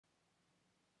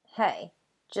Hey,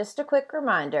 just a quick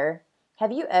reminder,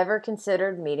 have you ever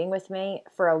considered meeting with me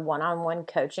for a one-on-one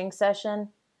coaching session?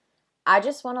 I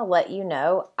just want to let you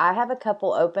know I have a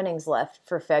couple openings left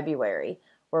for February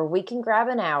where we can grab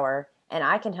an hour and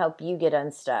I can help you get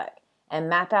unstuck and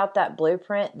map out that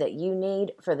blueprint that you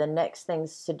need for the next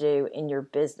things to do in your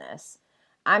business.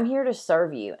 I'm here to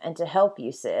serve you and to help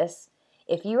you, sis.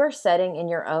 If you are setting in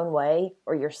your own way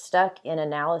or you're stuck in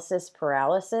analysis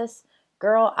paralysis,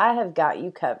 girl, I have got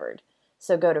you covered.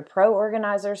 So go to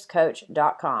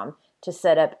proorganizerscoach.com to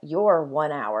set up your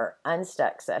 1 hour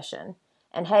unstuck session.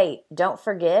 And hey, don't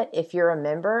forget, if you're a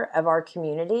member of our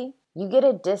community, you get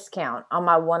a discount on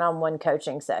my one-on-one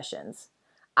coaching sessions.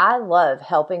 I love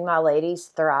helping my ladies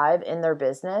thrive in their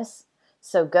business.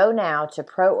 So go now to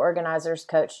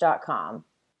proorganizerscoach.com.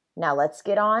 Now let's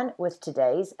get on with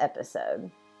today's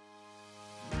episode.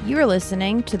 You are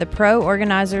listening to the Pro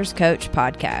Organizers Coach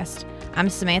podcast. I'm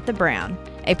Samantha Brown,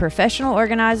 a professional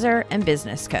organizer and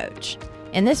business coach.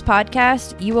 In this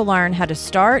podcast, you will learn how to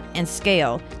start and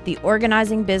scale the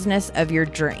organizing business of your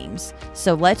dreams.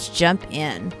 So let's jump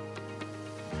in.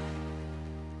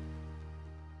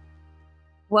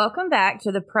 Welcome back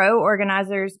to the Pro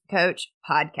Organizers Coach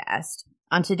podcast.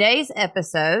 On today's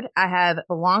episode, I have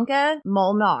Blanka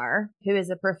Molnar, who is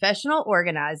a professional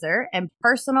organizer and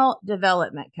personal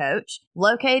development coach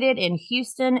located in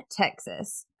Houston,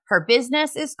 Texas. Her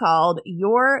business is called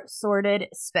Your Sorted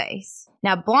Space.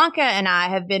 Now, Blanka and I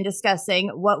have been discussing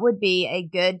what would be a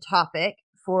good topic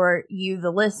for you,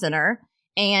 the listener,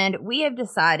 and we have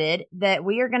decided that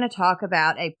we are going to talk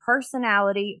about a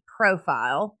personality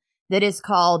profile that is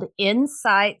called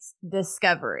Insights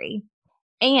Discovery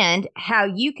and how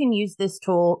you can use this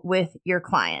tool with your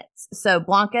clients. So,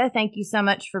 Blanka, thank you so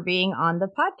much for being on the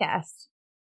podcast.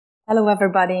 Hello,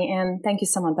 everybody, and thank you,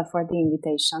 Samantha, for the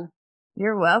invitation.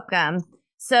 You're welcome.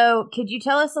 So could you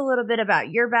tell us a little bit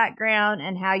about your background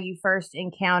and how you first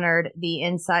encountered the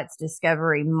Insights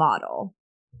Discovery model?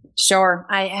 Sure.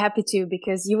 I'm happy to,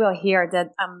 because you will hear that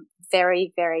I'm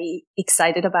very, very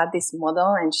excited about this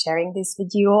model and sharing this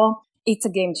with you all. It's a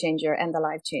game changer and a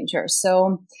life changer.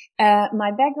 So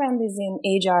my background is in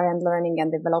HR and learning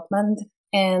and development.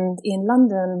 And in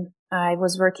London, I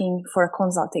was working for a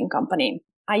consulting company.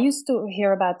 I used to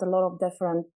hear about a lot of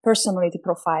different personality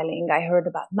profiling. I heard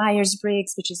about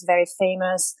Myers-Briggs, which is very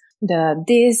famous, the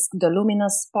DISC, the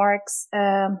Luminous Sparks.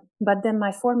 But then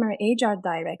my former HR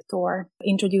director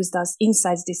introduced us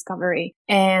Insights Discovery.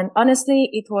 And honestly,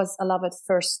 it was a love at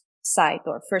first sight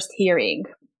or first hearing.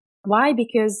 Why?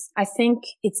 Because I think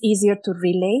it's easier to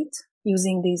relate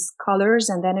using these colors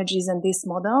and energies in this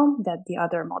model than the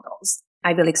other models.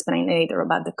 I will explain later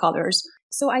about the colors.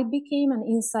 So I became an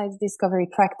Insights Discovery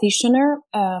practitioner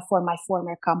for my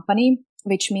former company,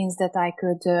 which means that I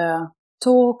could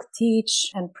talk,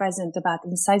 teach, and present about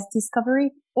Insights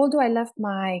Discovery. Although I left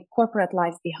my corporate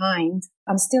life behind,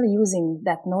 I'm still using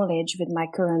that knowledge with my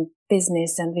current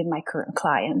business and with my current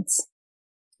clients.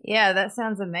 Yeah, that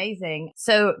sounds amazing.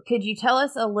 So could you tell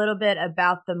us a little bit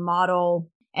about the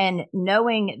model? And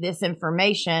knowing this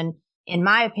information, in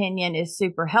my opinion, is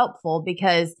super helpful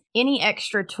because any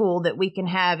extra tool that we can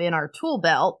have in our tool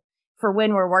belt for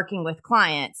when we're working with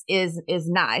clients is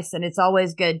nice. And it's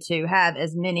always good to have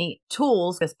as many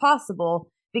tools as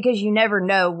possible because you never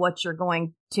know what you're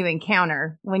going to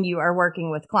encounter when you are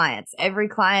working with clients. Every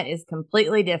client is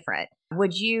completely different.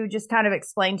 Would you just kind of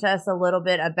explain to us a little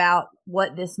bit about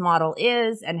what this model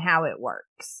is and how it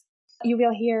works? You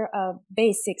will hear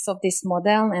basics of this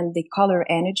model and the color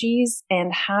energies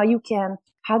and how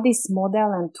this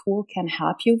model and tool can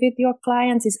help you with your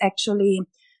clients is actually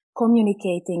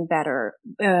communicating better,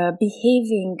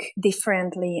 behaving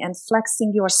differently and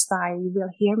flexing your style. You will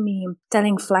hear me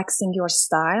telling flexing your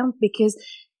style because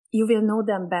you will know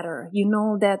them better. You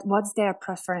know that what's their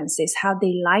preferences, how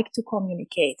they like to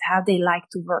communicate, how they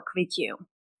like to work with you.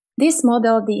 This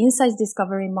model, the Insights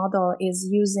Discovery model, is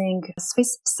using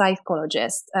Swiss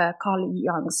psychologist Carl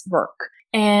Jung's work.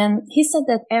 And he said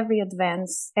that every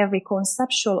advance, every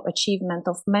conceptual achievement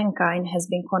of mankind has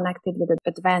been connected with an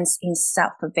advance in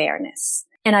self-awareness.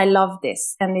 And I love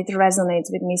this, and it resonates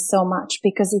with me so much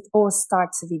because it all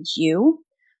starts with you.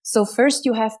 So first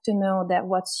you have to know that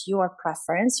what's your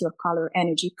preference, your color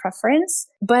energy preference.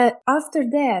 But after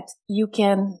that, you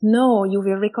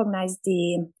will recognize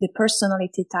the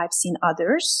personality types in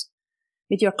others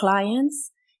with your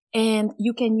clients. And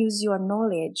you can use your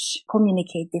knowledge,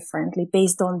 communicate differently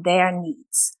based on their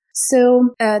needs.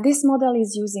 So this model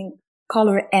is using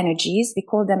color energies. We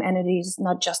call them energies,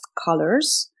 not just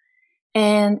colors.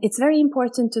 And it's very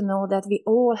important to know that we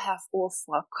all have all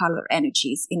four color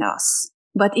energies in us.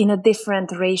 but in a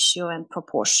different ratio and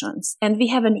proportions. And we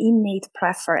have an innate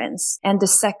preference and the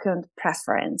second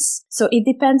preference. So it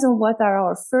depends on what are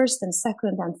our first and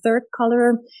second and third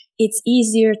color. It's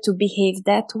easier to behave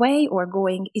that way, or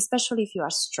going, especially if you are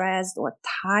stressed or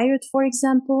tired, for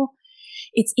example,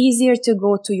 it's easier to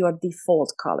go to your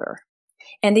default color.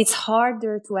 And it's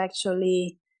harder to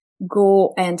actually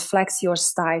go and flex your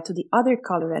style to the other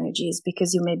color energies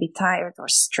because you may be tired or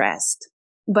stressed.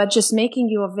 But just making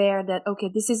you aware that, okay,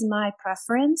 this is my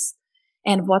preference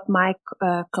and what my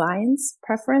clients'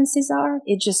 preferences are,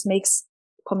 it just makes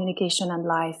communication and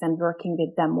life and working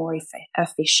with them more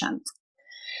efficient.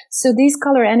 So these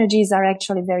color energies are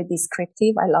actually very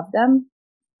descriptive. I love them.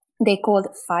 They called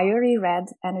fiery red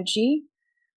energy,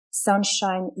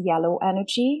 sunshine yellow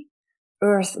energy,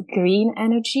 earth green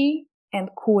energy, and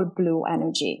cool blue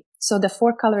energy. So the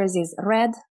 4 colors is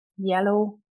red,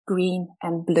 yellow, green,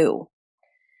 and blue.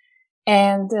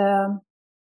 And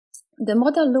the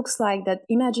model looks like that.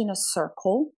 Imagine a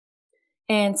circle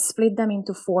and split them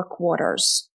into 4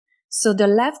 quarters. So the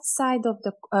left side of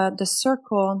the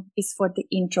circle is for the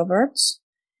introverts,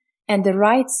 and the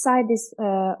right side is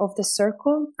of the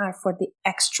circle are for the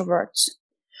extroverts.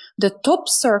 The top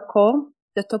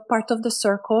part of the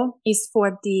circle is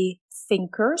for the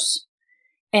thinkers,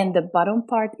 and the bottom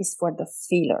part is for the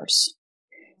feelers.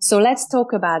 So let's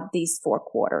talk about these 4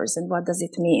 quarters and what does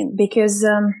it mean? Because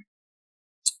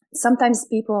sometimes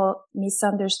people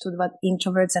misunderstood what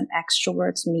introverts and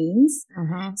extroverts means.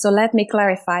 Mm-hmm. So let me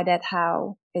clarify that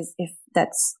if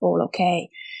that's all okay.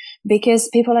 Because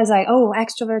people are like, oh,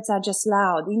 extroverts are just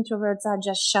loud. Introverts are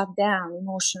just shut down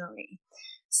emotionally.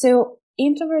 So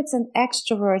introverts and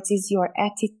extroverts is your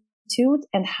attitude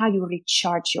and how you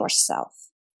recharge yourself.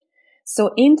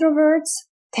 So introverts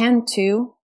tend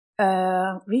to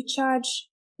recharge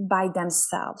by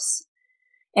themselves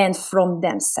and from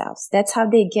themselves. That's how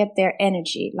they get their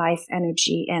energy, life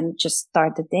energy, and just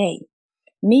start the day.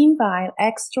 Meanwhile,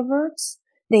 extroverts,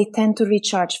 they tend to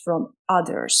recharge from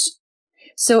others.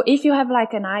 So if you have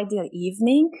like an ideal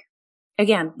evening,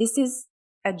 again, this is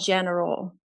a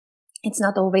general, it's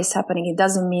not always happening. It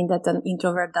doesn't mean that an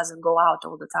introvert doesn't go out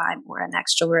all the time or an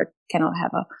extrovert cannot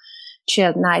have a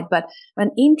chilled night. But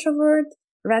an introvert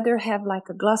rather have like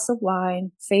a glass of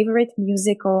wine, favorite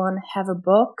music on, have a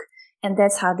book, and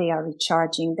that's how they are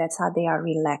recharging. That's how they are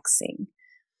relaxing.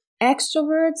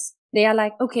 Extroverts, they are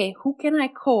like, okay, who can I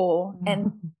call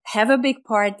and have a big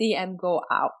party and go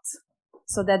out?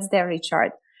 So that's their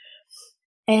recharge.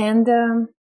 And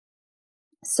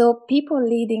so people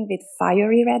leading with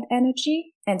fiery red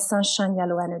energy and sunshine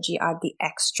yellow energy are the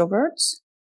extroverts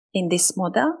in this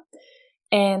model.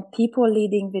 And people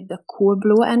leading with the cool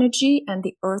blue energy and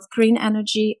the earth green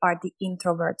energy are the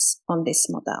introverts on this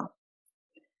model.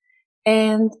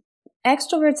 And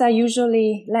extroverts are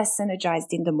usually less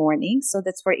energized in the morning. So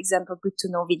that's, for example, good to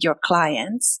know with your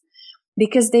clients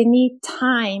because they need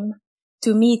time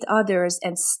to meet others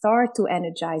and start to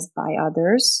energize by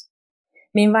others.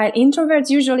 Meanwhile, introverts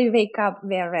usually wake up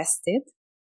well rested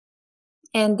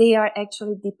and they are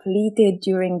actually depleted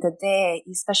during the day,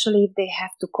 especially if they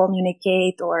have to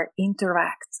communicate or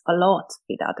interact a lot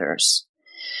with others.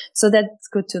 So that's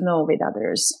good to know with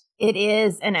others. It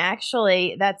is. And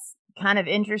actually, that's kind of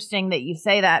interesting that you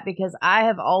say that because I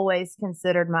have always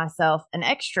considered myself an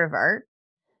extrovert,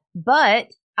 but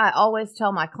I always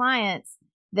tell my clients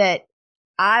that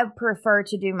I prefer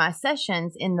to do my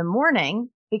sessions in the morning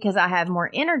because I have more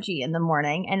energy in the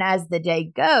morning and as the day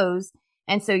goes.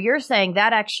 And so you're saying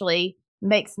that actually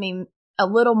makes me a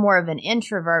little more of an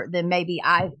introvert than maybe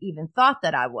I even thought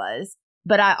that I was.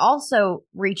 But I also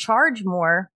recharge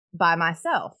more by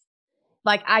myself.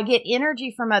 Like I get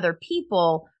energy from other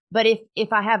people, but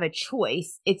if I have a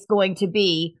choice, it's going to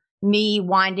be me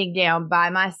winding down by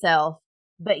myself.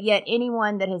 But yet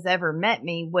anyone that has ever met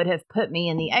me would have put me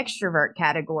in the extrovert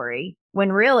category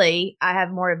when really I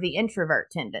have more of the introvert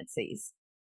tendencies.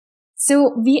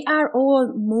 So we are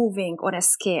all moving on a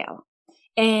scale.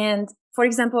 And for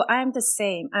example, I'm the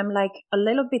same. I'm like a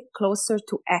little bit closer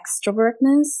to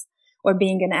extrovertness or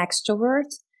being an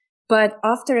extrovert. But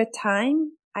after a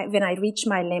time, when I reach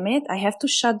my limit, I have to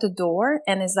shut the door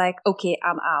and it's like, okay,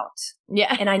 I'm out.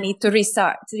 Yeah. And I need to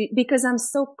restart because I'm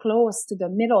so close to the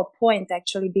middle point,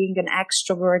 actually being an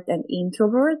extrovert and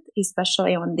introvert,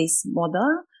 especially on this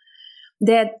model,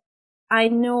 that I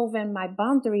know when my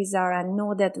boundaries are, I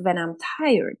know that when I'm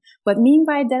tired. But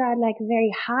meanwhile, there are like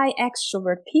very high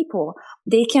extrovert people.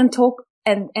 They can talk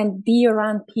and be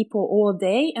around people all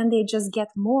day and they just get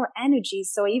more energy.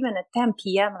 So even at 10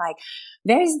 p.m., like,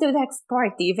 where is the next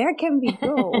party? Where can we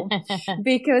go?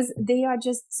 Because they are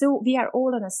just, so we are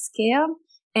all on a scale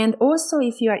And also,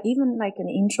 if you are even like an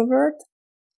introvert,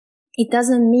 it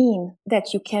doesn't mean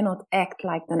that you cannot act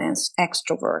like an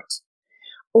extrovert.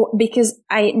 Or, because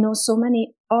I know so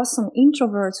many awesome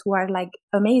introverts who are like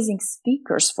amazing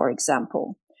speakers, for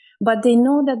example. But they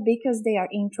know that because they are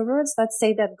introverts, let's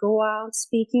say that go out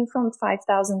speaking from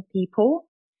 5,000 people.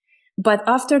 But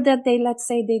after that, let's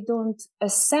say they don't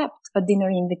accept a dinner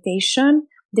invitation.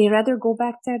 They rather go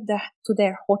back to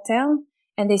their hotel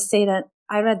and they say that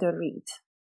I rather read.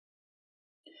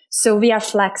 So we are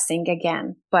flexing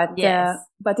again, but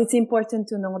it's important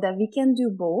to know that we can do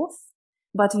both,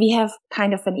 but we have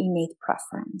kind of an innate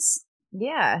preference.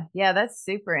 Yeah, that's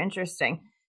super interesting.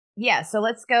 Yeah, so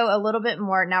let's go a little bit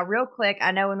more. Now, real quick,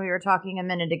 I know when we were talking a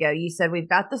minute ago, you said we've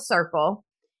got the circle.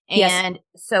 And yes.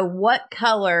 So what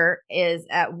color is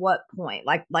at what point?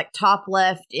 Like top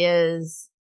left is?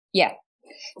 Yeah.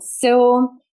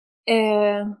 So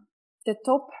the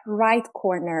top right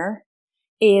corner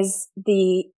is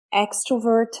the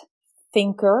extrovert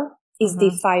thinker, is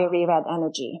the fiery red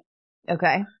energy.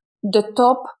 Okay. The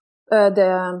top,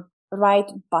 the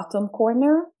right bottom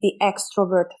corner, the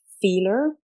extrovert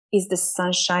feeler, is the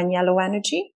sunshine yellow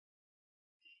energy.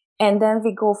 And then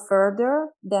we go further,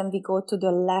 then we go to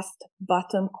the left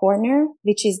bottom corner,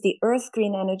 which is the earth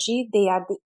green energy. They are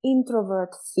the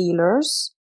introvert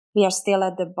feelers. We are still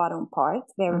at the bottom part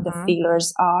where the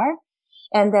feelers are.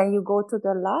 And then you go to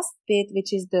the last bit,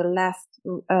 which is the left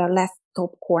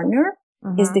top corner,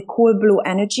 is the cool blue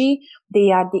energy.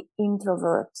 They are the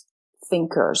introvert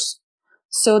thinkers.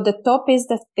 So the top is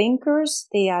the thinkers.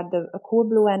 They are the cool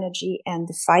blue energy and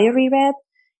the fiery red.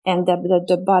 And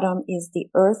the bottom is the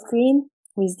earth green,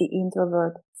 who is the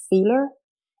introvert feeler.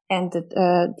 And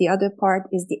the other part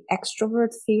is the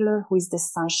extrovert feeler, who is the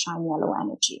sunshine yellow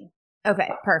energy.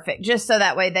 Okay, perfect. Just so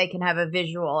that way they can have a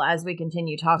visual as we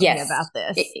continue talking about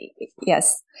this.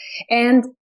 Yes. And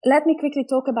let me quickly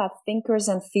talk about thinkers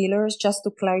and feelers, just to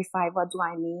clarify what do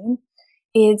I mean.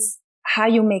 It's how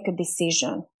you make a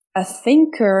decision. A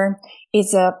thinker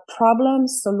is a problem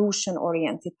solution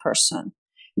oriented person.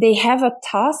 They have a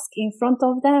task in front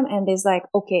of them and it's like,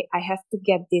 okay, I have to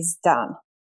get this done.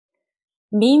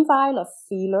 Meanwhile, a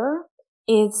feeler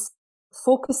is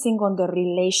focusing on the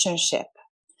relationship.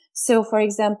 So, for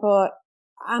example,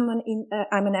 I'm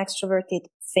an extroverted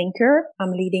thinker.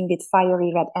 I'm leading with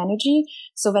fiery red energy.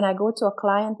 So when I go to a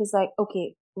client, it's like,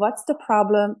 okay, what's the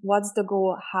problem? What's the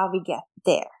goal? How we get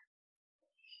there?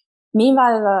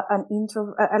 Meanwhile,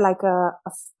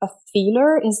 a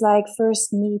feeler is like first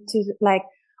need to like,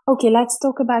 okay, let's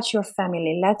talk about your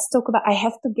family. I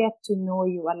have to get to know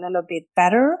you a little bit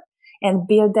better and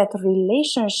build that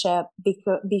relationship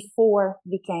before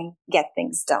we can get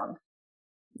things done.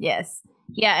 Yes.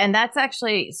 Yeah. And that's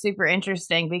actually super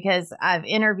interesting because I've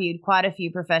interviewed quite a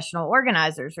few professional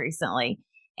organizers recently.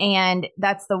 And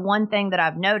that's the one thing that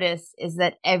I've noticed is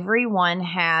that everyone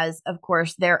has, of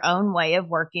course, their own way of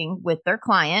working with their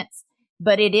clients,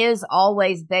 but it is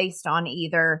always based on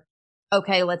either,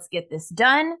 okay, let's get this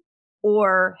done,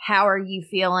 or how are you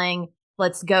feeling?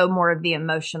 Let's go more of the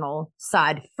emotional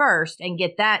side first and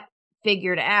get that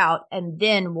figured out. And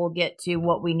then we'll get to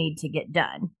what we need to get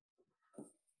done.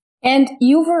 And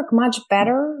you work much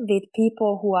better with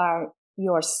people who are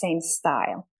your same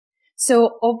style.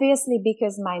 So obviously,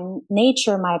 because my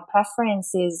nature, my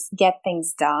preference is get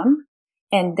things done.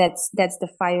 And that's the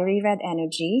fiery red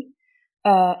energy.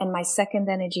 And my second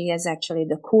energy is actually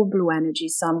the cool blue energy.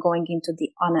 So I'm going into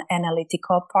the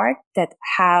analytical part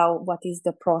what is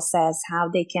the process, how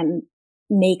they can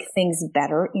make things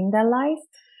better in their life.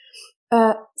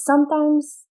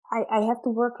 Sometimes I have to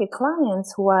work with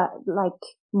clients who are like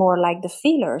more like the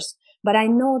feelers, but I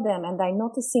know them and I'm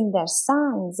noticing their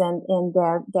signs and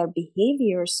their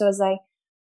behavior. So as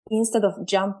instead of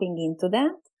jumping into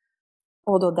that,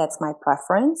 although that's my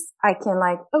preference, I can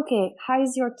like, okay, how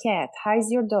is your cat? How is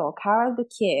your dog? How are the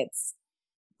kids?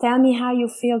 Tell me how you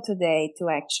feel today to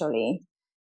actually.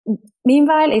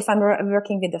 Meanwhile, if I'm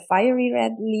working with the fiery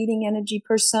red leading energy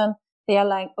person, they are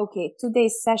like, okay,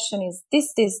 today's session is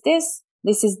this.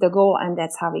 This is the goal, and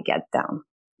that's how we get down.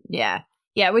 Yeah.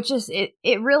 Yeah, which is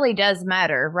it really does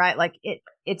matter, right? Like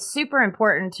it's super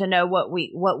important to know what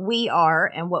we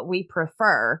are and what we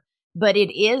prefer, but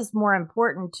it is more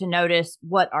important to notice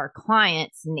what our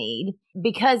clients need,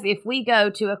 because if we go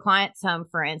to a client's home,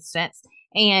 for instance,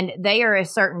 and they are a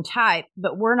certain type,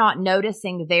 but we're not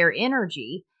noticing their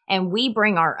energy, and we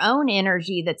bring our own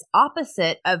energy that's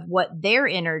opposite of what their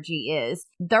energy is,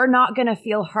 they're not going to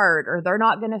feel heard or they're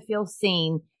not going to feel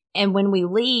seen. And when we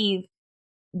leave,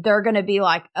 they're going to be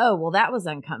like, oh, well, that was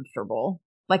uncomfortable.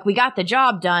 like we got the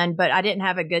job done, but I didn't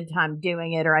have a good time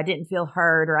doing it, or I didn't feel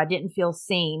heard, or I didn't feel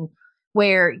seen,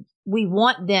 where we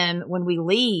want them when we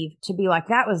leave to be like,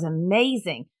 that was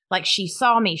amazing. Like she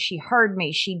saw me, she heard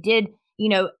me, she did,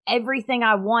 everything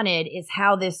I wanted is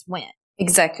how this went.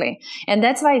 Exactly. And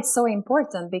that's why it's so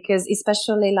important, because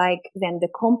especially like when the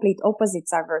complete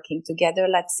opposites are working together,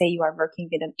 let's say you are working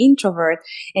with an introvert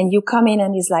and you come in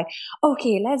and is like,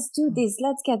 okay, let's do this,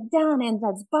 let's get done, and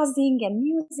that's buzzing and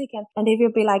music. And they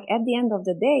will be like, at the end of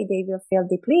the day, they will feel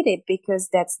depleted because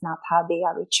that's not how they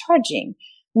are recharging.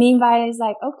 Meanwhile, it's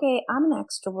like, okay, I'm an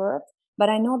extrovert, but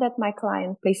I know that my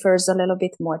client prefers a little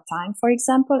bit more time, for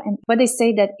example. And what they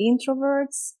say that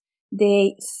introverts,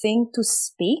 they think to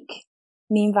speak.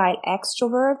 Meanwhile,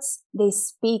 extroverts, they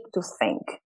speak to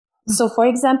think. So, for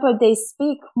example, they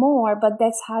speak more, but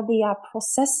that's how they are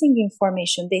processing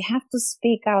information. They have to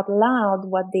speak out loud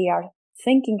what they are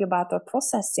thinking about or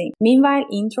processing. Meanwhile,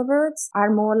 introverts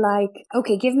are more like,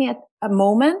 okay, give me a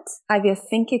moment. I will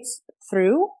think it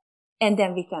through and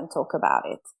then we can talk about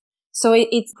it. So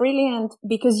it's brilliant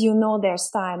because you know their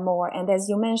style more. And as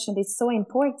you mentioned, it's so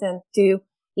important to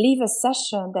leave a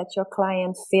session that your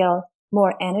client feel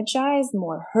more energized,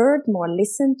 more heard, more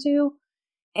listened to,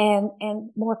 and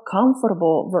more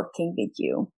comfortable working with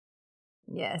you.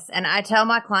 Yes. And I tell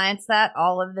my clients that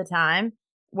all of the time,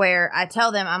 where I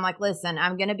tell them, I'm like, listen,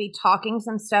 I'm going to be talking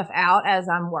some stuff out as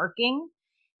I'm working,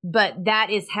 but that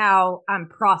is how I'm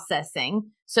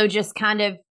processing. So just kind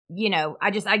of,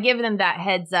 I give them that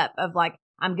heads up of like,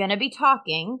 I'm going to be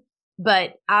talking,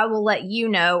 but I will let you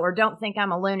know, or don't think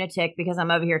I'm a lunatic because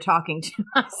I'm over here talking to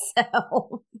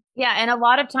myself. Yeah. And a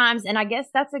lot of times, and I guess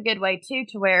that's a good way too,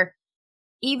 to where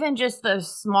even just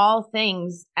those small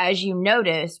things, as you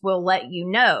notice, will let you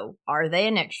know, are they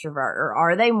an extrovert or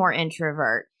are they more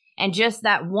introvert? And just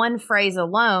that one phrase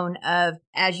alone of,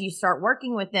 as you start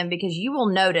working with them, because you will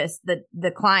notice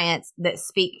the clients that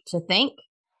speak to think,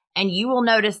 and you will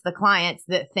notice the clients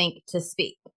that think to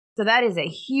speak. So that is a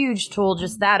huge tool,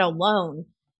 just that alone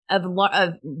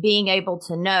of being able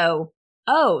to know,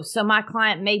 oh, so my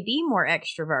client may be more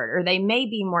extrovert or they may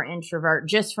be more introvert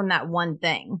just from that one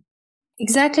thing.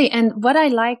 Exactly. And what I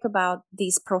like about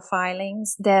these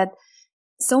profilings, that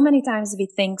so many times we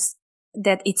think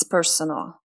that it's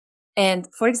personal. And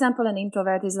for example, an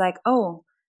introvert is like, oh,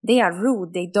 they are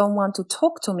rude. They don't want to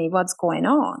talk to me. What's going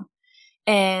on?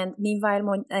 And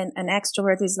meanwhile, an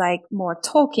extrovert is like more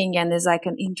talking, and is like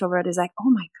an introvert is like,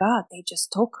 oh my God, they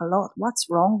just talk a lot. What's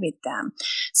wrong with them?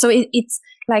 So it's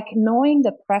like knowing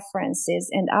the preferences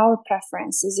and our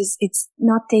preferences it's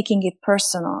not taking it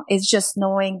personal. It's just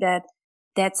knowing that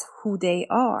that's who they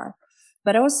are.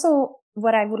 But also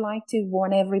what I would like to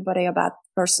warn everybody about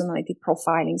personality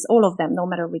profilings, all of them, no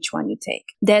matter which one you take,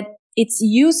 that it's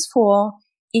useful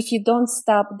if you don't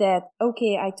stop that,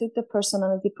 okay, I took the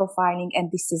personality profiling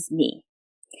and this is me.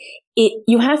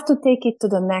 You have to take it to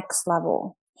the next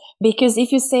level. Because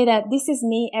if you say that this is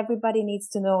me, everybody needs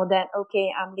to know that,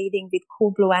 okay, I'm leading with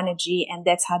cool blue energy and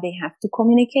that's how they have to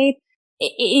communicate.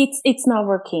 It's not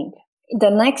working. The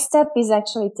next step is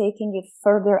actually taking it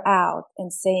further out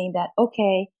and saying that,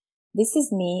 okay, this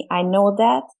is me. I know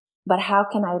that. But how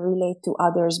can I relate to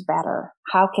others better?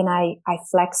 How can I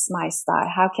flex my style?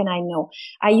 How can I know?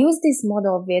 I use this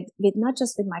model with not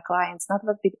just with my clients, not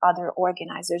with other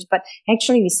organizers, but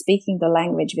actually with speaking the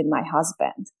language with my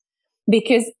husband.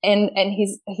 Because, and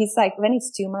he's like, when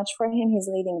it's too much for him, he's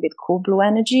leading with cool blue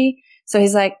energy. So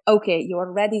he's like, okay,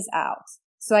 your red is out.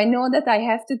 So I know that I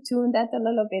have to tune that a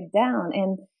little bit down,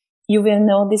 and you will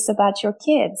know this about your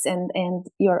kids and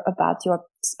about your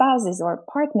spouses or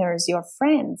partners, your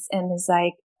friends. And it's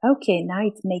like, okay, now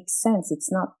it makes sense.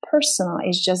 It's not personal.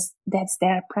 It's just, that's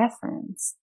their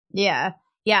preference. Yeah.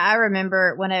 Yeah. I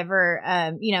remember whenever,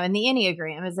 in the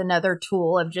Enneagram is another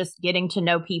tool of just getting to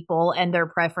know people and their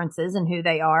preferences and who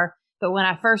they are. But when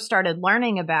I first started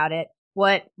learning about it,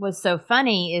 what was so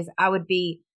funny is I would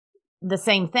be the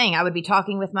same thing. I would be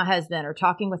talking with my husband or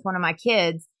talking with one of my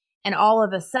kids, and all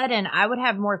of a sudden I would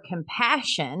have more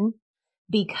compassion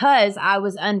because I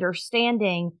was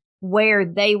understanding where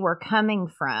they were coming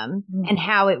from and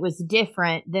how it was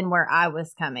different than where I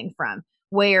was coming from.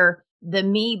 Where the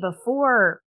me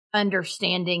before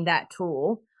understanding that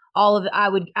tool, I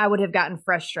would have gotten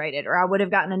frustrated, or I would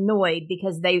have gotten annoyed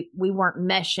because we weren't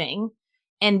meshing.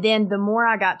 And then the more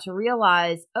I got to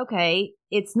realize, okay,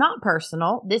 it's not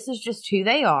personal. This is just who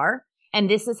they are. And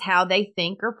this is how they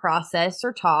think or process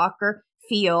or talk or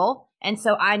feel. And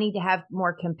so I need to have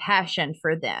more compassion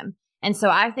for them. And so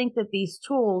I think that these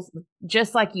tools,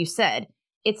 just like you said,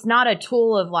 it's not a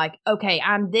tool of like, okay,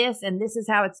 I'm this and this is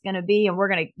how it's going to be. And we're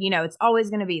going to, it's always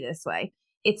going to be this way.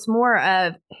 It's more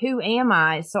of who am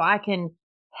I so I can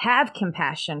have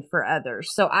compassion for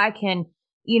others, so I can,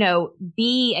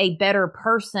 be a better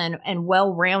person and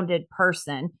well-rounded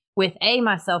person with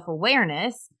my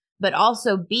self-awareness, but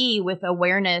also B, with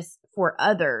awareness for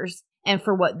others and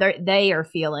for what they are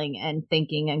feeling and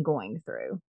thinking and going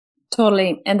through.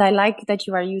 Totally. And I like that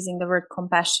you are using the word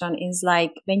compassion. Is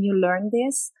like when you learn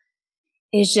this,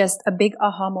 it's just a big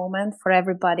aha moment for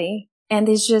everybody. And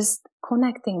it's just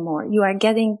connecting more. You are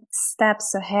getting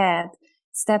steps ahead,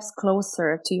 steps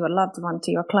closer to your loved one,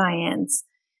 to your clients,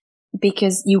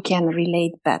 because you can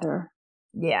relate better.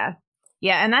 Yeah.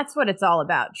 Yeah. And that's what it's all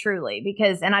about, truly,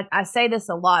 because, and I say this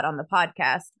a lot on the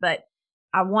podcast, but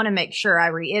I want to make sure I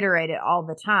reiterate it all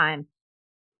the time.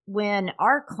 When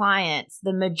our clients,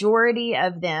 the majority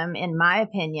of them, in my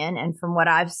opinion, and from what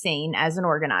I've seen as an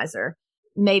organizer,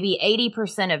 maybe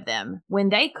 80% of them, when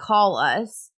they call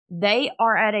us, they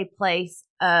are at a place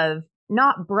of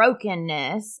not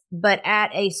brokenness, but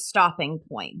at a stopping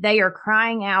point. They are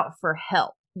crying out for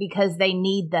help because they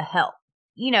need the help.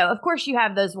 Of course, you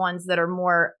have those ones that are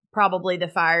more probably the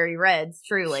fiery reds,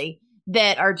 truly,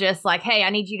 that are just like, hey, I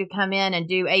need you to come in and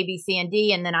do A, B, C, and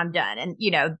D, and then I'm done. And,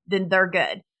 then they're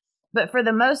good. But for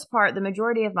the most part, the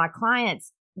majority of my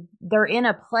clients, they're in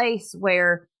a place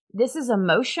where this is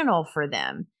emotional for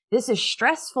them. This is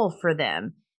stressful for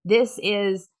them. This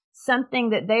is something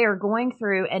that they are going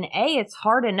through. And A, it's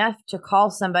hard enough to call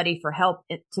somebody for help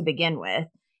to begin with.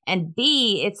 And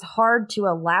B, it's hard to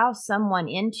allow someone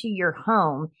into your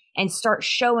home and start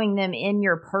showing them in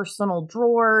your personal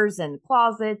drawers and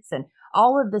closets and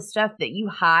all of the stuff that you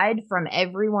hide from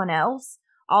everyone else.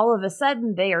 All of a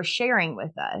sudden they are sharing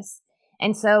with us.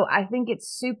 And so I think it's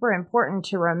super important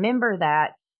to remember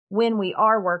that when we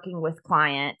are working with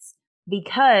clients,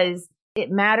 because it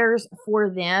matters for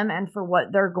them and for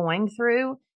what they're going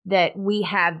through, that we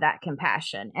have that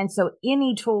compassion. And so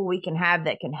any tool we can have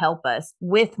that can help us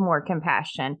with more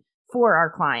compassion for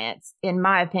our clients, in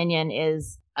my opinion,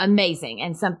 is amazing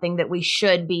and something that we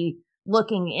should be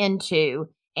looking into.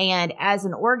 And as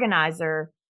an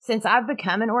organizer, since I've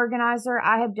become an organizer,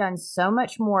 I have done so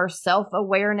much more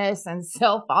self-awareness and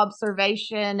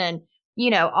self-observation and,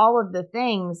 all of the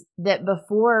things that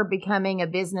before becoming a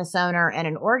business owner and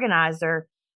an organizer,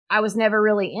 I was never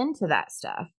really into that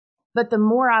stuff. But the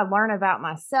more I learn about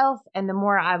myself and the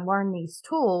more I learn these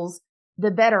tools, the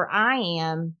better I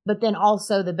am, but then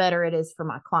also the better it is for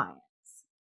my clients.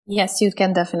 Yes, you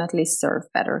can definitely serve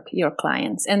better your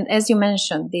clients. And as you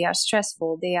mentioned, they are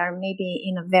stressful. They are maybe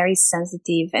in a very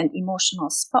sensitive and emotional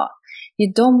spot.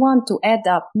 You don't want to add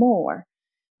up more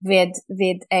with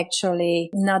actually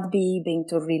not being able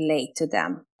to relate to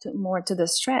them, more to the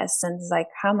stress. And it's like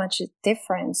how much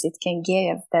difference it can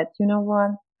give that,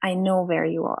 what, I know where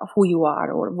you are, who you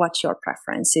are, or what your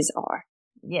preferences are.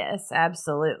 Yes,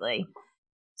 absolutely.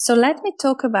 So let me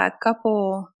talk about a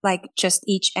couple, like just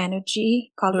each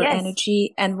energy, color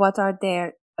energy, and what are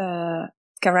their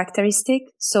characteristic.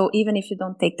 So even if you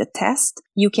don't take the test,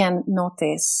 you can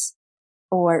notice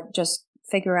or just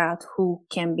figure out who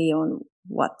can be on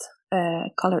what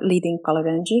leading color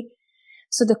energy.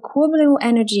 So the cool blue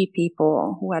energy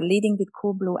people who are leading with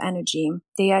cool blue energy,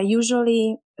 they are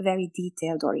usually very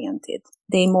detailed oriented.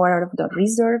 They more of the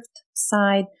reserved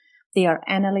side. They are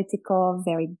analytical,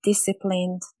 very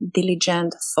disciplined,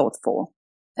 diligent, thoughtful.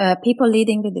 People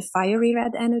leading with the fiery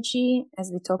red energy, as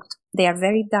we talked, they are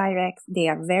very direct. They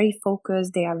are very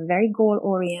focused. They are very goal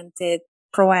oriented,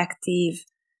 proactive,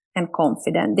 and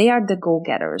confident. They are the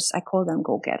go-getters. I call them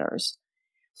go-getters.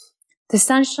 The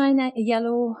sunshine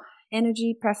yellow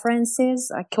energy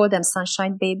preferences, I call them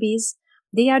sunshine babies.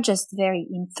 They are just very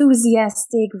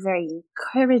enthusiastic, very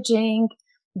encouraging,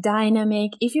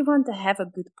 dynamic. If you want to have a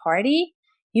good party,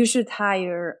 you should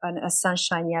hire a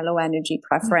sunshine yellow energy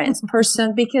preference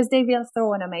person because they will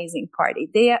throw an amazing party.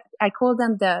 I call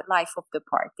them the life of the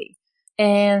party.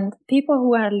 And people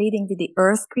who are leading with the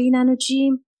earth green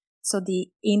energy, so the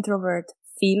introvert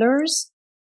feelers,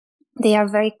 they are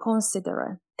very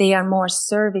considerate. They are more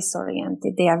service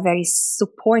oriented. They are very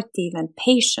supportive and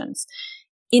patient.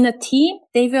 In a team,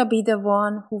 they will be the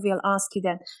one who will ask you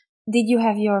that, did you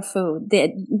have your food?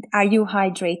 Are you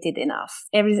hydrated enough?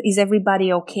 Is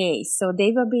everybody okay? So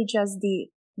they will be just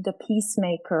the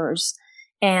peacemakers,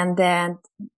 and then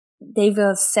they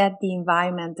will set the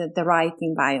environment, the right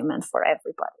environment for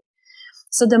everybody.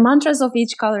 So the mantras of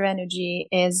each color energy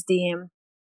is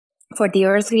for the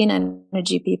earth green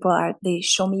energy people are the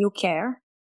show me you care.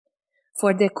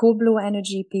 For the cool blue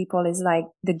energy people is like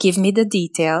the give me the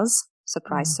details.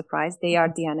 Surprise, surprise. They are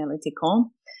the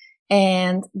analytical.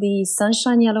 And the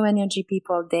sunshine yellow energy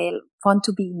people, they want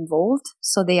to be involved.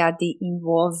 So they are the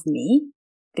involve me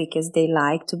because they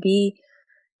like to be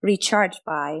recharged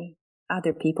by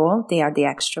other people. They are the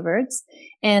extroverts.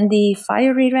 And the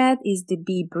fiery red is the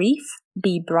be brief,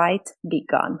 be bright, be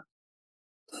gone.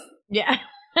 Yeah.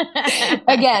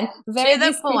 Again, very to the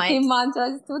descriptive point.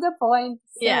 mantras to the point.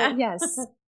 So, Yeah. yes.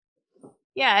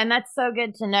 Yeah. And that's so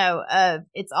good to know.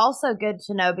 It's also good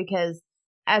to know because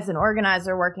as an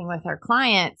organizer working with our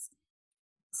clients,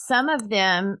 some of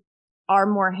them are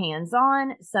more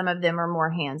hands-on, some of them are more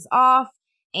hands-off,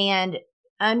 and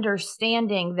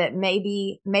understanding that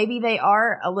maybe they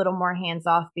are a little more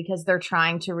hands-off because they're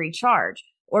trying to recharge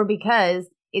or because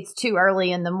it's too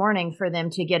early in the morning for them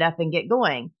to get up and get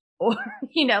going. Or,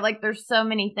 like there's so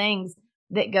many things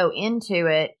that go into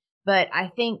it. But I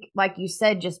think, like you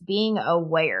said, just being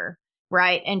aware,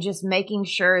 right? And just making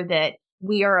sure that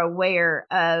we are aware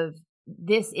of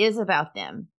this is about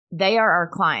them. They are our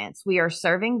clients. We are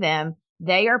serving them.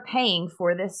 They are paying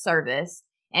for this service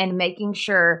and making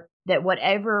sure that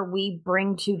whatever we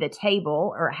bring to the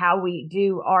table or how we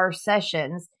do our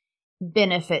sessions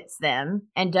benefits them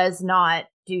and does not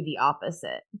do the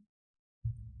opposite.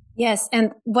 Yes.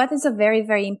 And what is a very,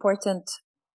 very important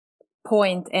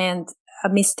point and a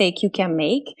mistake you can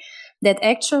make, that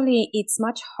actually it's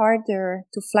much harder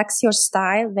to flex your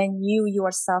style when you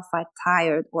yourself are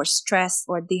tired or stressed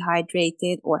or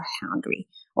dehydrated or hungry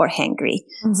or hangry.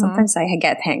 Mm-hmm. Sometimes I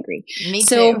get hangry. Me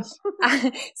too.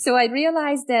 So I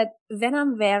realized that when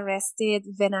I'm well rested,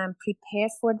 when I'm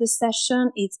prepared for the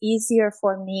session, it's easier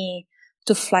for me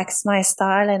to flex my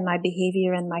style and my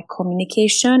behavior and my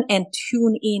communication and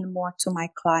tune in more to my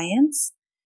clients.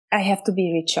 I have to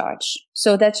be recharged.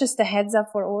 So that's just a heads up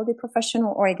for all the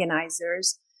professional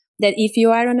organizers that if you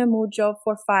are on a mood job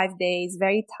for 5 days,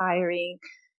 very tiring,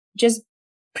 just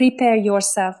prepare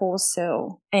yourself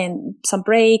also and some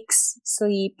breaks,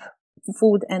 sleep,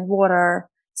 food and water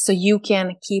so you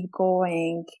can keep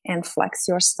going and flex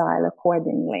your style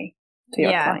accordingly to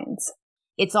your clients.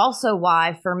 It's also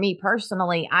why, for me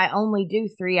personally, I only do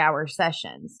 3-hour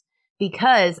sessions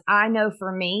because I know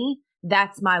for me,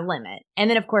 that's my limit. And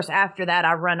then, of course, after that,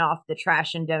 I run off the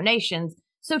trash and donations.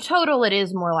 So total, it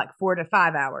is more like 4 to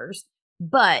 5 hours.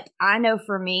 But I know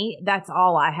for me, that's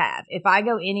all I have. If I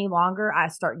go any longer, I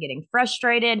start getting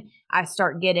frustrated. I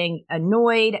start getting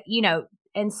annoyed,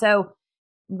 and so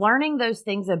learning those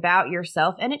things about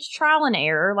yourself, and it's trial and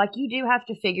error. Like you do have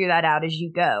to figure that out as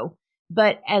you go.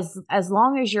 But as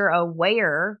long as you're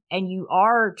aware and you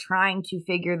are trying to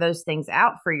figure those things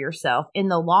out for yourself, in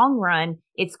the long run,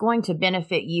 it's going to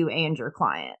benefit you and your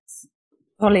clients.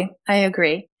 Totally. I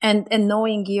agree. And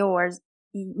knowing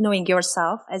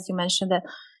yourself, as you mentioned, that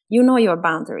you know your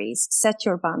boundaries, set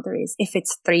your boundaries. If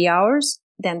it's 3 hours,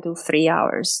 then do 3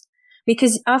 hours.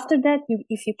 Because after that,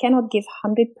 if you cannot give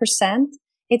 100%,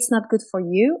 it's not good for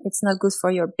you. It's not good for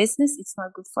your business. It's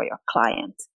not good for your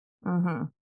client. Mm-hmm.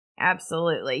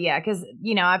 Absolutely. Yeah. Cause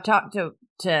I've talked to,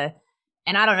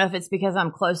 and I don't know if it's because I'm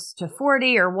close to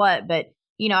 40 or what, but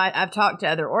I've talked to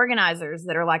other organizers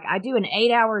that are like, I do an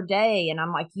 8-hour day. And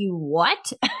I'm like, you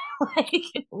what?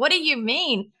 Like, what do you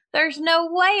mean? There's no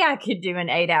way I could do an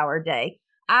 8-hour day.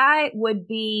 I would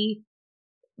be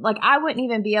like, I wouldn't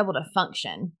even be able to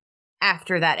function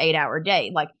after that 8-hour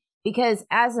day. Like, because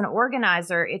as an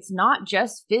organizer, it's not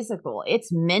just physical, it's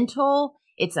mental.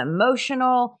 It's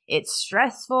emotional, it's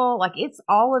stressful, like it's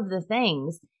all of the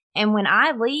things. And when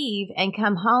I leave and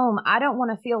come home, I don't want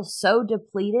to feel so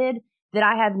depleted that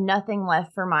I have nothing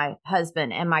left for my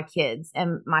husband and my kids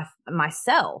and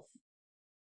myself.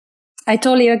 I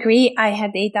totally agree. I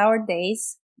had 8-hour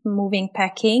days moving,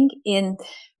 packing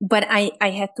but I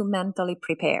had to mentally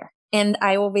prepare. And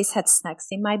I always had snacks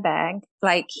in my bag,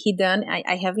 like hidden.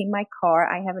 I have in my car,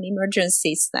 I have an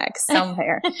emergency snack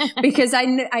somewhere because I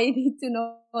need to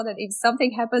know that if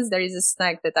something happens, there is a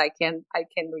snack that I can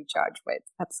recharge with.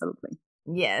 Absolutely.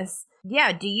 Yes.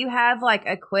 Yeah. Do you have like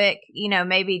a quick,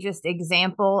 maybe just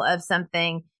example of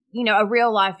something, a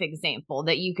real life example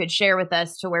that you could share with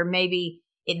us to where maybe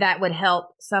that would help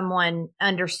someone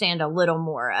understand a little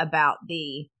more about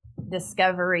the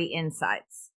discovery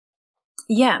insights?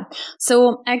 Yeah.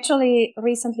 So actually,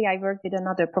 recently I worked with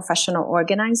another professional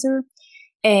organizer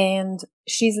and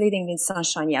she's leading with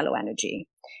Sunshine Yellow Energy.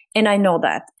 And I know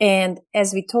that. And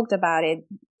as we talked about it,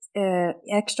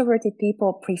 extroverted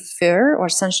people prefer, or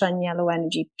Sunshine Yellow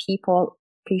Energy people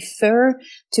prefer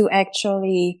to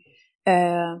actually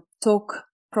talk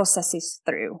processes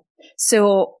through.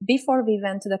 So before we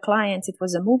went to the client, it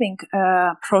was a moving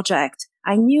project.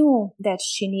 I knew that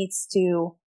she needs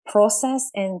to process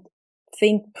and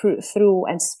think through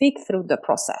and speak through the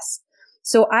process.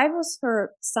 So I was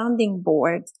her sounding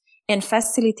board and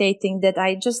facilitating that.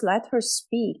 I just let her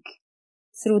speak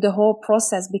through the whole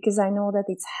process because I know that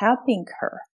it's helping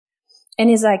her. And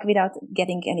it's like without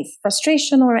getting any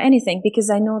frustration or anything, because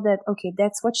I know that, okay,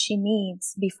 that's what she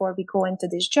needs before we go into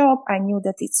this job. I knew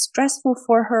that it's stressful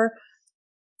for her.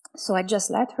 So I just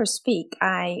let her speak.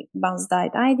 I bounced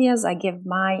out ideas. I gave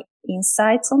my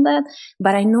insights on that,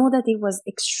 but I know that it was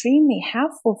extremely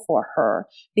helpful for her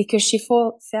because she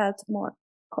felt more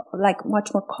like much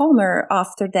more calmer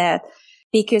after that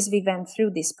because we went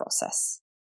through this process.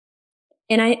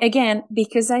 And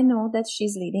because I know that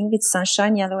she's leading with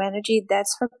sunshine, yellow energy,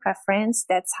 that's her preference.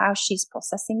 That's how she's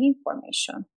processing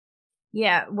information.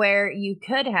 Yeah, where you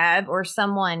could have, or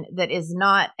someone that is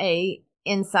not a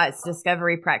insights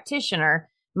discovery practitioner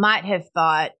might have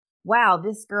thought, wow,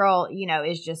 this girl,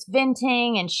 is just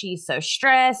venting and she's so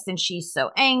stressed and she's so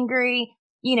angry,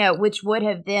 which would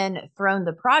have then thrown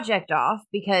the project off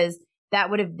because that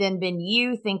would have then been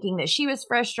you thinking that she was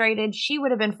frustrated. She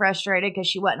would have been frustrated because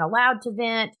she wasn't allowed to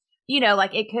vent.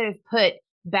 Like it could have put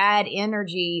bad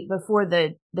energy before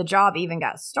the job even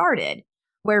got started,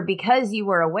 where because you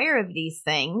were aware of these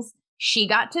things, she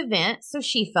got to vent. So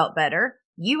she felt better.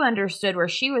 You understood where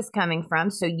she was coming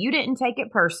from. So you didn't take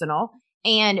it personal.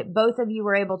 And both of you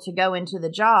were able to go into the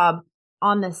job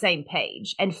on the same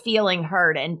page and feeling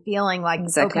heard and feeling like,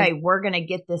 exactly. Okay, we're going to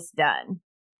get this done.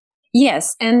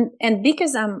 Yes. And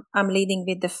because I'm leading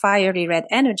with the fiery red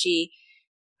energy,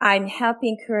 I'm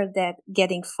helping her that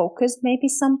getting focused maybe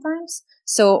sometimes.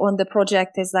 So on the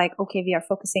project is like, okay, we are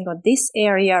focusing on this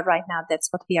area right now. That's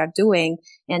what we are doing.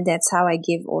 And that's how I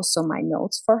give also my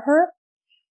notes for her.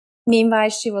 Meanwhile,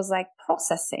 she was like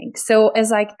processing. So as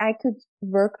like I could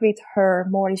work with her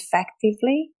more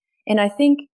effectively. And I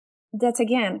think that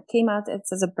again came out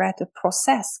as a better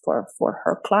process for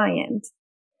her client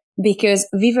because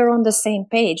we were on the same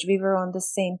page. We were on the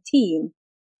same team.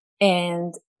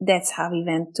 And that's how we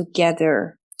went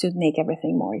together to make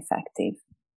everything more effective.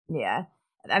 Yeah.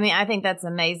 I mean, I think that's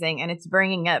amazing. And it's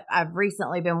bringing up, I've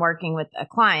recently been working with a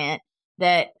client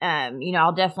that,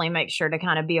 I'll definitely make sure to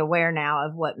kind of be aware now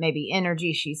of what maybe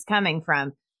energy she's coming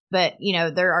from. But,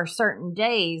 there are certain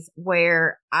days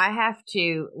where I have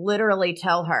to literally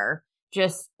tell her,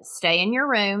 just stay in your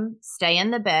room, stay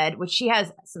in the bed, which she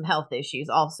has some health issues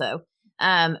also.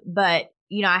 But,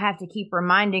 I have to keep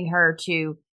reminding her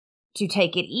to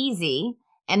take it easy.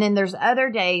 And then there's other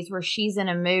days where she's in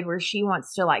a mood where she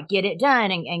wants to like get it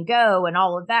done and go and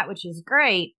all of that, which is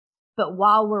great. But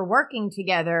while we're working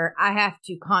together, I have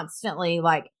to constantly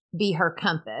like be her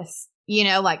compass,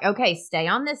 like, okay, stay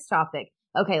on this topic.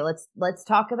 Okay, let's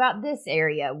talk about this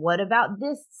area. What about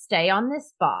this? Stay on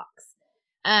this box.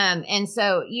 And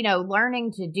so,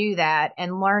 learning to do that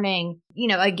and learning,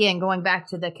 again, going back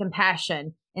to the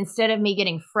compassion, instead of me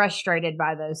getting frustrated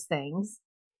by those things,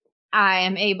 I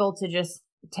am able to just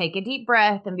take a deep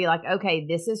breath and be like, okay,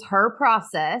 this is her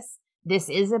process. This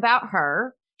is about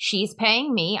her. She's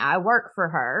paying me. I work for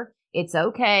her. It's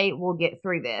okay. We'll get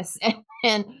through this.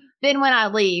 And then when I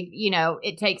leave,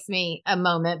 it takes me a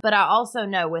moment, but I also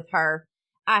know with her,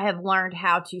 I have learned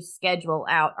how to schedule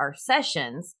out our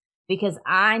sessions because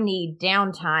I need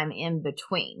downtime in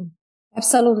between.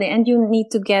 Absolutely. And you need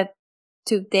to get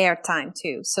to their time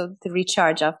too. So to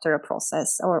recharge after a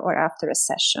process or after a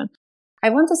session. I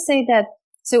want to say that,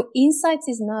 so insights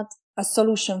is not a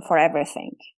solution for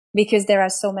everything because there are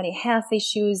so many health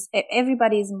issues.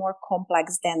 Everybody is more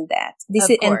complex than that.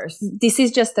 This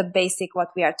is just a basic what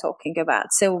we are talking about.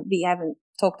 So we haven't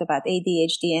talked about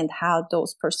ADHD and how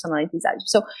those personalities are.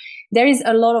 So there is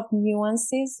a lot of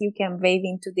nuances you can weave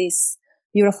into this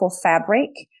beautiful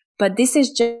fabric, but this is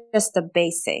just the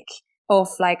basic of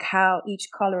like how each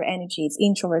color energy is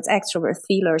introverts, extroverts,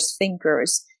 feelers,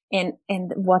 thinkers, and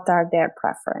what are their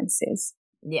preferences.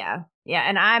 Yeah. Yeah.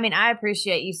 And I mean, I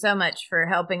appreciate you so much for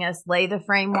helping us lay the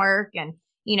framework and,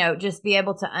 just be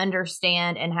able to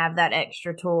understand and have that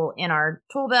extra tool in our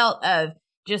tool belt of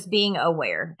just being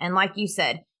aware. And like you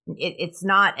said, it's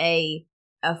not a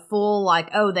full like,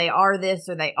 oh, they are this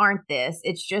or they aren't this.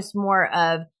 It's just more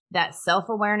of that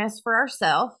self-awareness for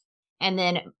ourselves and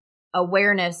then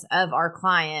awareness of our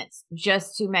clients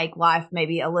just to make life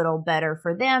maybe a little better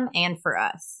for them and for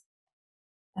us.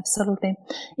 Absolutely.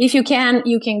 If you can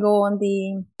go on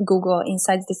the Google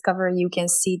Insights Discovery. You can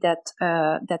see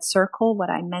that circle, what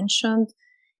I mentioned,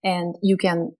 and you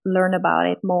can learn about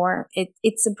it more.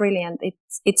 It's a brilliant,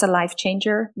 it's a life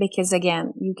changer because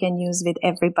again, you can use with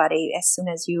everybody as soon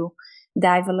as you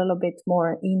dive a little bit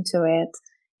more into it.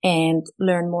 and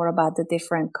learn more about the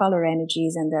different color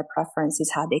energies and their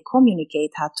preferences, how they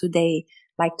communicate, how do they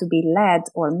like to be led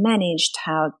or managed,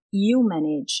 how you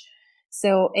manage.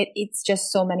 So it's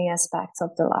just so many aspects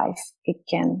of the life. It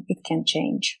can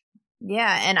change.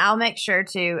 Yeah, and I'll make sure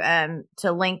to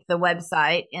link the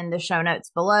website in the show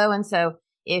notes below. And so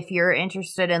if you're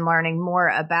interested in learning more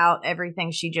about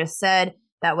everything she just said,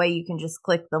 that way you can just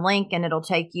click the link and it'll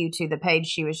take you to the page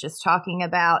she was just talking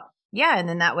about. Yeah, and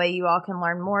then that way you all can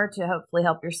learn more to hopefully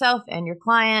help yourself and your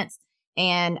clients.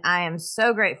 And I am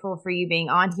so grateful for you being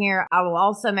on here. I will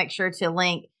also make sure to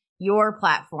link your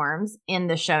platforms in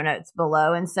the show notes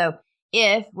below. And so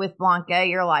if with Blanka,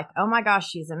 you're like, oh my gosh,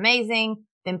 she's amazing,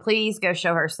 then please go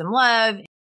show her some love.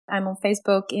 I'm on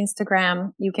Facebook,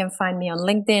 Instagram. You can find me on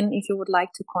LinkedIn if you would like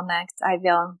to connect. I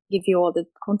will give you all the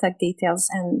contact details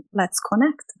and let's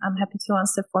connect. I'm happy to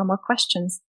answer for more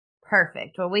questions.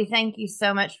 Perfect. Well, we thank you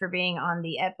so much for being on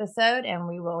the episode, and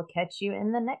we will catch you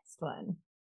in the next one.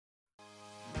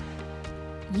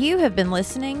 You have been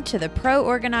listening to the Pro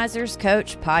Organizers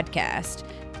Coach podcast.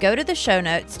 Go to the show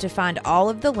notes to find all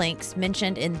of the links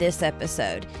mentioned in this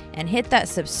episode and hit that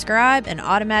subscribe and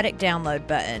automatic download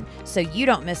button so you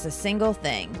don't miss a single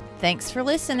thing. Thanks for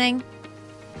listening.